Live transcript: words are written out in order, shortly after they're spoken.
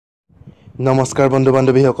নমস্কাৰ বন্ধু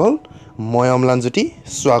বান্ধৱীসকল মই অম্লানজ্যোতি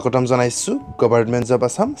স্বাগতম জনাইছো গভৰ্ণমেণ্ট জব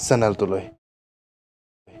আসাম চেনেলটোলৈ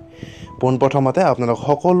পোনপ্ৰথমতে আপোনালোক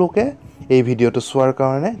সকলোকে এই ভিডিঅটো চোৱাৰ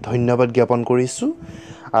কাৰণে ধন্যবাদ জ্ঞাপন কৰিছো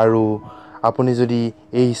আৰু আপুনি যদি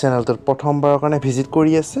এই চেনেলটোৰ প্ৰথমবাৰৰ কাৰণে ভিজিট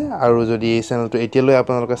কৰি আছে আৰু যদি এই চেনেলটো এতিয়ালৈ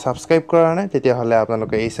আপোনালোকে সাবস্ক্ৰাইব কৰা নাই তেতিয়া হলে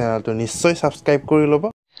আপোনালোকে এই চেনেলটো নিশ্চয় সাবস্ক্ৰাইব কৰি ল'ব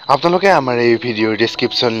আপোনালোকে আমাৰ এই ভিডিঅ'ৰ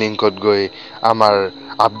ডেসক্ৰিপচন লিংকত গৈ আমাৰ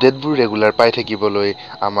আপডেটবোৰ ৰেগুলাৰ পাই থাকিবলৈ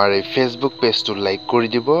আমাৰ এই ফেসবুক পেজটো লাইক কৰি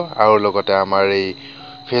দিব আৰু লগতে আমাৰ এই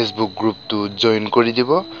ফেসবুক গ্ৰুপটো জয়েন কৰি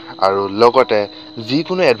দিব আৰু লগতে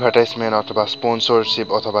যিকোনো এডভাৰটাইজমেন্ট অথবা স্পন্সৰশিপ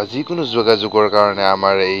অথবা যিকোনো যোগাযোগৰ কাৰণে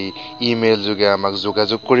আমাৰ এই ইমেইল যোগে আমাক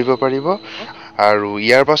যোগাযোগ কৰিব পাৰিব আৰু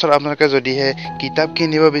ইয়াৰ পাছত আপোনালোকে যদিহে কিতাপ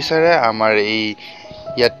কিনিব বিচাৰে আমাৰ এই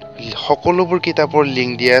ইয়াত সকলোবোৰ কিতাপৰ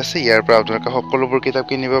লিংক দিয়া আছে ইয়াৰ পৰা আপোনালোকে সকলোবোৰ কিতাপ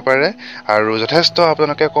কিনিব পাৰে আৰু যথেষ্ট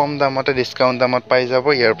আপোনালোকে কম দামতে ডিসকাউন্ট দামত পাই যাব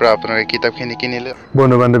ইয়াৰ পৰা আপোনালোকে কিতাপখিনি কিনিলে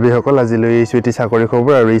বন্ধু বান্ধৱীসকল আজিলৈ এই ছুটি চাকৰি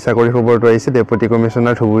খবৰ আৰু এই চাকৰি খবৰটো আহিছে ডেপুটি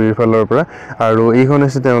কমিশনাৰ ধুবুৰীৰ ফালৰ পৰা আৰু এইখন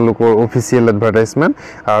হৈছে তেওঁলোকৰ অফিচিয়েল এডভাৰটাইজমেন্ট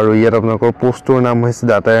আৰু ইয়াত আপোনালোকৰ পোষ্টৰ নাম হৈছে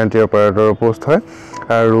ডাটা এন্ট্ৰি অপাৰেটৰৰ পোষ্ট হয়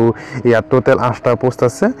আৰু ইয়াত টোটাল 8টা পোষ্ট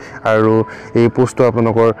আছে আৰু এই পোষ্টটো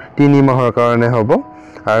আপোনালোকৰ 3 মাহৰ কাৰণে হ'ব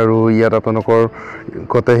আৰু ইয়াত আপোনালোকৰ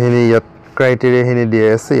কতখিনি ইয়াত ক্ৰাইটেৰিয়া হিনি দিয়া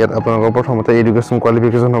আছে ইয়াত আপোনালোকৰ প্ৰথমতে এডুকেশন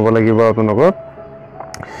কোৱালিফিকেশন হ'ব লাগিব আপোনালোকৰ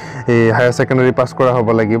এই হায়াৰ সেকেন্ডাৰী পাস কৰা হ'ব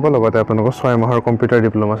লাগিব লগতে আপোনালোকৰ 6 মাহৰ কম্পিউটাৰ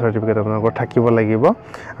ডিপ্লোমা সাৰ্টিফিকেট আপোনালোকৰ থাকিব লাগিব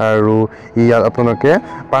আৰু ইয়াত আপোনালোকে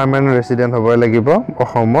পাৰ্মানেন্ট ৰেসিডেন্ট হ'ব লাগিব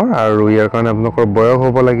অসমৰ আৰু ইয়াৰ কাৰণে আপোনালোকৰ বয়স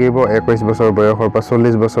হ'ব লাগিব 21 বছৰ বয়সৰ পৰা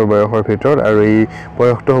 40 বছৰ বয়সৰ ভিতৰত আৰু এই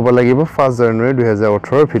বয়সটো হ'ব লাগিব 1 জানুৱাৰী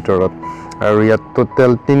 2018 ৰ ভিতৰত আৰু ইয়াত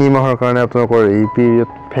টোটাল 3 মাহৰ কাৰণে আপোনালোকৰ এই পিৰিয়ড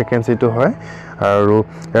ভ্যাকেন্সিটো হয় আৰু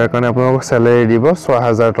ইয়াৰ কাৰণে আপোনালোকক স্যালাৰি দিব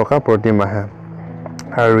 6000 টকা প্ৰতি মাহে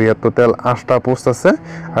আৰু ইয়াত টোটাল 8টা পোষ্ট আছে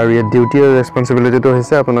আৰু ইয়াত ডিউটি আৰু ৰেসপন্সিবিলিটিটো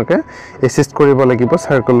হৈছে আপোনালোকে এসিষ্ট কৰিব লাগিব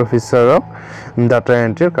সাৰ্কেল অফিচাৰক ডাটা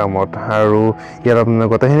এন্ট্ৰিৰ কামত আৰু ইয়াত আপোনালোকে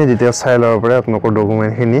গতেখিনি ডিটেইলছ চাই ল'ব পাৰে আপোনালোকৰ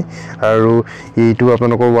ডকুমেন্টখিনি আৰু এইটো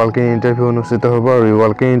আপোনালোকৰ ওয়ালকিং ইন্টাৰভিউ অনুষ্ঠিত হ'ব আৰু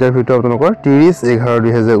ওয়ালকিং ইন্টাৰভিউটো আপোনালোকৰ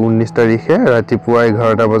 30/11/2019 তাৰিখে ৰাতিপুৱা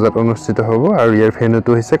 11টা বজাত অনুষ্ঠিত হ'ব আৰু ইয়াৰ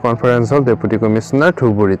ভেন্যুটো হৈছে কনফাৰেন্স হল ডেপুটি কমিশনাৰ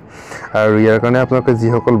ধুবুৰীত আৰু ইয়াৰ কাৰণে আপোনালোকে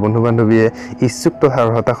যিসকল বন্ধু বান্ধৱীয়ে ইচ্ছুক তথা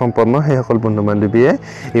অৰ্হতা সম্পন্ন সেইসকল বন্ধু বান্ধৱীয়ে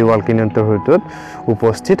এই ওয়ালকিং ইন্টাৰভিউটোত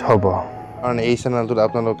উপস্থিত হ'ব কাৰণ এই চেনেলটোত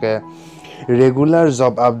আপোনালোকে ৰেগুলাৰ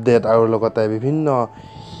জব আপডেট আৰু লগতে বিভিন্ন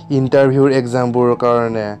ইন্টাৰভিউৰ এক্সামবোৰৰ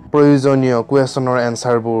কাৰণে প্ৰয়োজনীয় কোৱেশ্যনৰ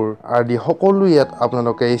এনসাৰবোৰ আদি সকলো ইয়াত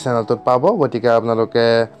আপোনালোকে এই চেনেলটোত পাব গতিকে আপোনালোকে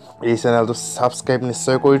এই চেনেলটো সাবস্ক্ৰাইব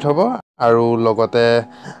নিশ্চয় কৰি থব আৰু লগতে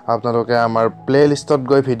আপোনালোকে আমাৰ প্লেলিষ্টত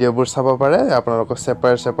গৈ ভিডিঅ'বোৰ চাব পাৰে আপোনালোকৰ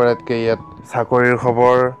সেপাৰেট কে ইয়াত চাকৰিৰ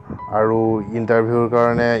খবৰ আৰু ইন্টাৰভিউৰ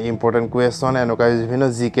কাৰণে ইম্পৰ্টেন্ট কোৱেশ্যন এনেকুৱা বিভিন্ন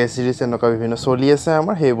জিকে সিৰিজ এনেকুৱা বিভিন্ন চলি আছে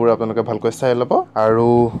আমাৰ সেইবোৰ আপোনালোকে ভালকৈ চাই ল'ব আৰু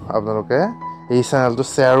আপোনালোকে এই চেনেলটো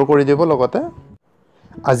শ্বেয়াৰো কৰি দিব লগতে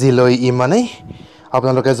আজিলৈ ইমানেই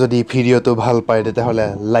আপোনালোকে যদি ভিডিঅ'টো ভাল পায় তেতিয়াহলে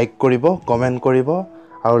লাইক কৰিব কমেন্ট কৰিব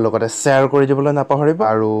আৰু লগতে শ্বেয়াৰ কৰি দিবলৈ নাপাহৰিব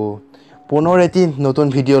আৰু পুনৰ এটি নতুন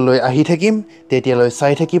ভিডিঅ' লৈ আহি থাকিম তেতিয়ালৈ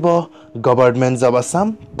চাই থাকিব গভৰ্ণমেণ্ট জব আসাম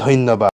ধন্যবাদ